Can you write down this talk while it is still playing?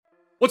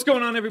What's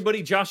going on,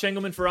 everybody? Josh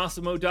Engelman for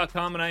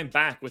Awesemo.com, and I am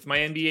back with my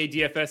NBA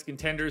DFS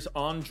contenders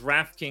on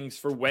DraftKings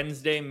for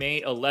Wednesday,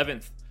 May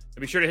 11th. So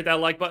be sure to hit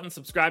that like button,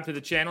 subscribe to the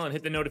channel, and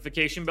hit the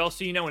notification bell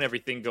so you know when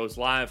everything goes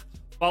live.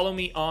 Follow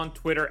me on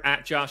Twitter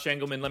at Josh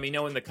Engelman. Let me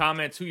know in the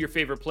comments who your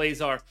favorite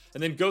plays are,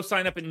 and then go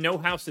sign up at No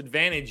House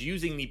Advantage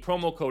using the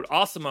promo code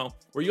Awesemo,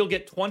 where you'll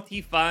get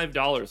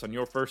 $25 on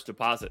your first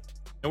deposit.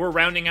 And we're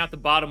rounding out the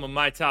bottom of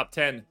my top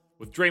 10.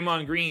 With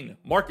Draymond Green,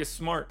 Marcus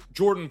Smart,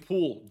 Jordan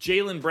Poole,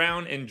 Jaylen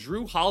Brown, and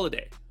Drew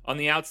Holiday on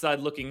the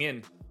outside looking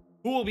in.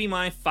 Who will be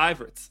my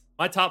favorites?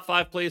 My top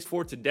 5 plays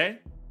for today?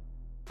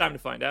 Time to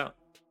find out.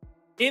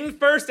 In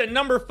first at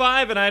number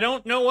 5, and I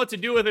don't know what to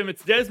do with him,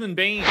 it's Desmond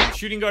Bane.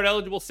 Shooting guard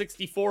eligible,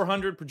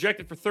 6,400,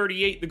 projected for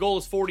 38. The goal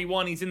is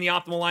 41. He's in the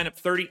optimal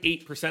lineup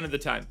 38% of the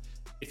time.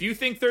 If you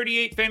think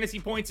 38 fantasy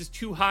points is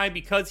too high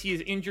because he is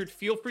injured,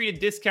 feel free to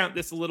discount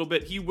this a little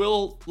bit. He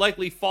will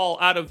likely fall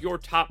out of your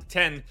top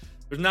 10.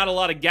 There's not a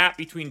lot of gap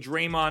between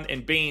Draymond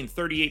and Bane,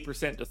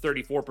 38% to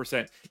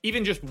 34%.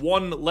 Even just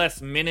one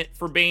less minute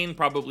for Bane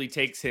probably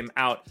takes him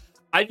out.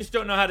 I just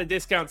don't know how to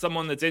discount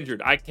someone that's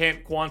injured. I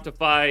can't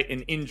quantify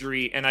an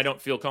injury, and I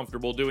don't feel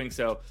comfortable doing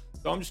so.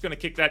 So I'm just going to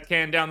kick that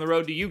can down the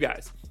road to you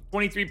guys.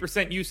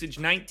 23% usage,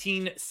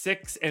 19,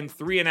 6, and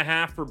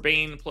 3.5 for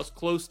Bane, plus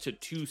close to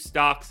 2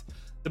 stocks.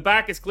 The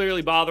back is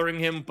clearly bothering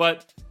him,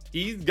 but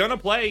he's going to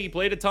play. He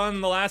played a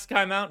ton the last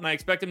time out, and I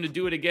expect him to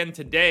do it again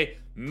today.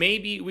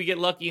 Maybe we get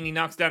lucky and he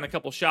knocks down a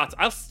couple shots.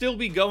 I'll still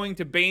be going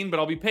to Bane, but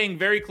I'll be paying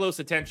very close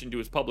attention to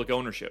his public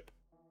ownership.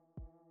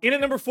 In at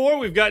number 4,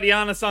 we've got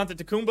Giannis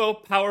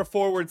Antetokounmpo, power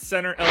forward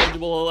center,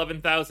 eligible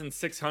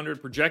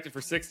 11,600, projected for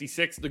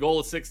 66. The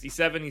goal is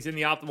 67. He's in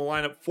the optimal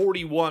lineup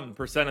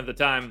 41% of the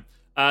time.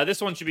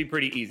 This one should be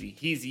pretty easy.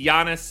 He's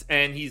Giannis,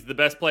 and he's the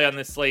best play on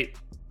this slate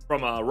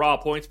from a raw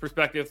points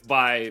perspective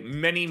by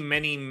many,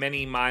 many,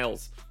 many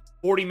miles.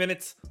 40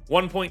 minutes,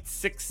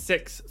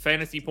 1.66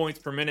 fantasy points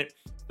per minute,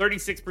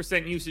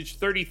 36% usage,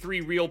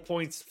 33 real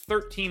points,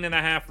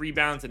 13.5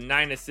 rebounds, and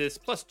 9 assists,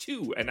 plus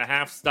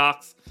 2.5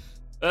 stocks.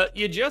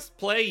 You just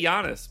play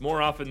Giannis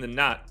more often than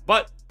not.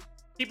 But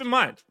keep in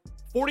mind,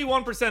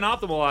 41%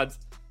 optimal odds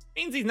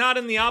means he's not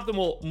in the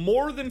optimal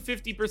more than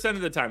 50%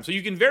 of the time. So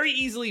you can very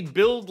easily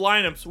build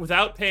lineups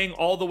without paying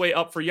all the way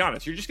up for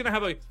Giannis. You're just going to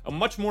have a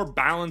much more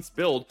balanced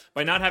build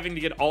by not having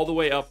to get all the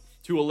way up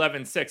to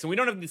 11.6. And we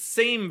don't have the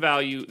same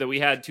value that we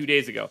had 2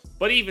 days ago.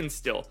 But even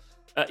still,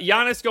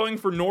 Giannis going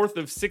for north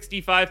of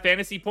 65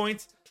 fantasy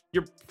points,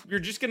 you're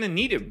just going to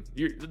need him.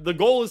 The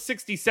goal is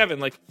 67.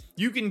 Like,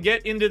 you can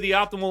get into the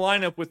optimal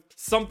lineup with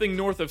something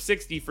north of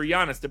 60 for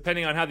Giannis,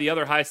 depending on how the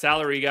other high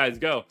salary guys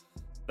go.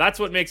 That's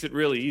what makes it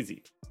really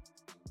easy.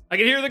 I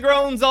can hear the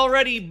groans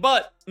already,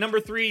 but number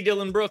 3,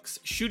 Dillon Brooks,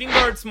 shooting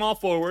guard small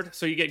forward,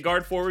 so you get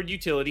guard forward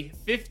utility,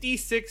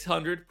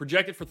 5,600,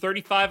 projected for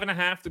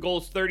 35.5. The goal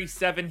is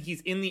 37. He's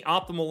in the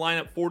optimal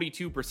lineup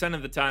 42%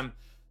 of the time.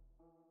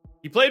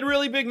 He played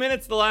really big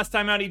minutes the last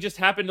time out. He just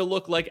happened to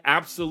look like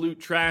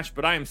absolute trash,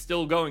 but I am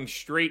still going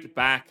straight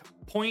back.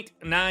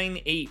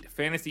 0.98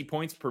 fantasy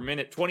points per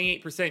minute,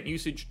 28%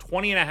 usage,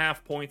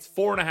 20.5 points,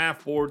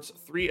 4.5 boards,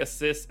 3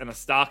 assists, and a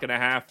stock and a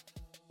half.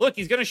 Look,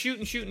 he's going to shoot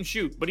and shoot and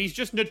shoot, but he's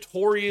just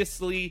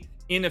notoriously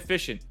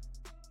inefficient.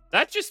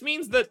 That just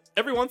means that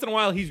every once in a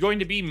while he's going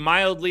to be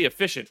mildly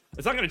efficient.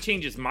 It's not going to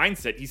change his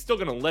mindset. He's still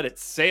going to let it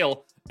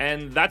sail.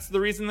 And that's the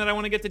reason that I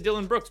want to get to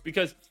Dillon Brooks,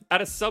 because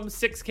at a sub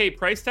 6K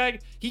price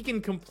tag, he can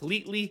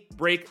completely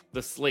break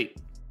the slate.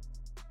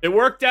 It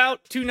worked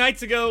out 2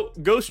 nights ago.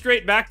 Go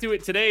straight back to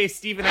it today.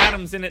 Steven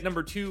Adams in at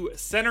number 2,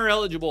 center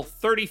eligible,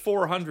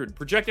 3,400,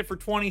 projected for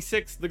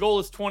 26. The goal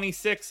is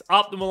 26.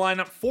 Optimal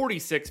lineup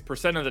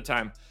 46% of the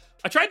time.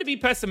 I tried to be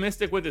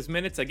pessimistic with his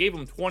minutes. I gave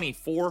him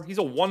 24. He's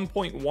a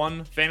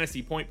 1.1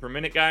 fantasy point per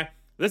minute guy.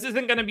 This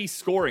isn't going to be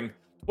scoring.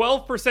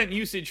 12%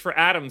 usage for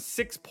Adams,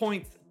 6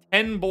 points,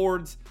 10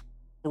 boards,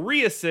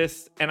 3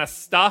 assists, and a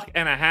stock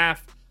and a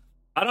half.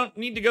 I don't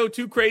need to go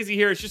too crazy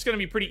here. It's just going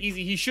to be pretty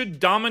easy. He should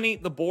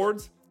dominate the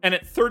boards. And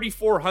at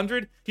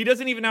 3,400, he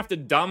doesn't even have to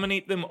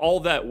dominate them all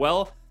that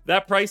well.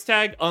 That price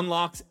tag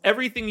unlocks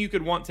everything you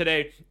could want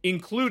today,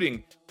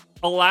 including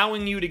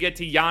allowing you to get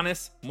to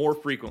Giannis more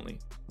frequently.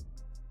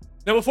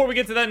 Now, before we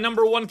get to that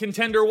number 1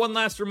 contender, one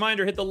last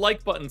reminder, hit the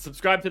like button,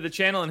 subscribe to the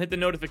channel, and hit the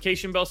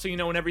notification bell so you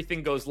know when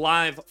everything goes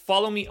live.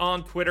 Follow me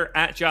on Twitter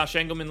at Josh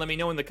Engelman. Let me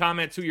know in the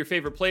comments who your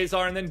favorite plays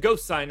are, and then go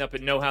sign up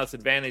at No House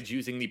Advantage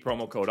using the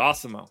promo code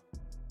Awesemo.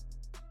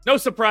 No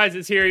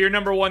surprises here. Your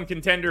number 1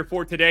 contender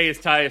for today is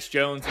Tyus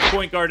Jones. He's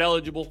point guard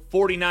eligible,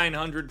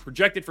 4,900,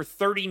 projected for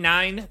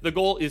 39. The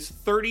goal is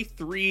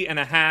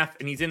 33.5,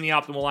 and he's in the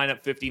optimal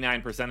lineup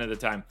 59% of the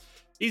time.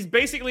 He's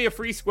basically a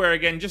free square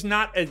again, just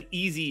not as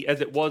easy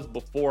as it was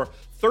before.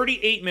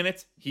 38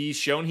 minutes. He's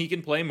shown he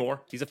can play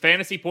more. He's a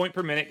fantasy point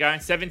per minute guy,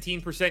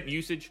 17%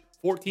 usage,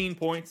 14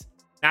 points,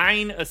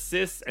 9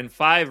 assists, and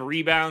 5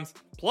 rebounds,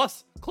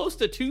 plus close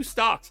to 2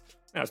 stocks.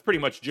 Now, it's pretty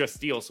much just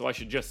steals, so I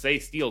should just say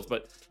steals,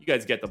 but you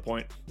guys get the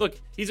point. Look,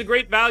 he's a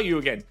great value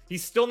again.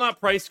 He's still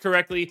not priced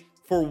correctly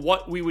for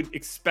what we would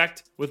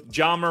expect with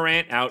Ja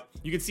Morant out.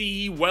 You can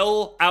see he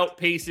well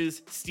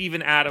outpaces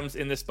Steven Adams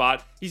in this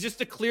spot. He's just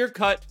a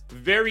clear-cut,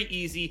 very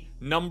easy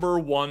number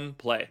one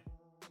play.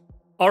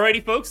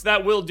 Alrighty, folks,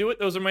 that will do it.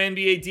 Those are my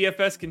NBA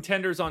DFS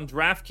contenders on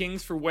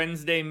DraftKings for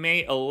Wednesday,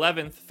 May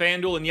 11th.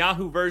 FanDuel and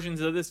Yahoo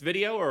versions of this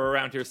video are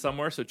around here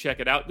somewhere, so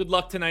check it out. Good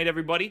luck tonight,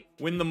 everybody.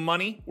 Win the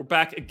money. We're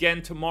back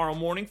again tomorrow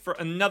morning for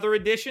another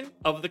edition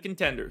of the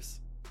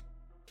Contenders.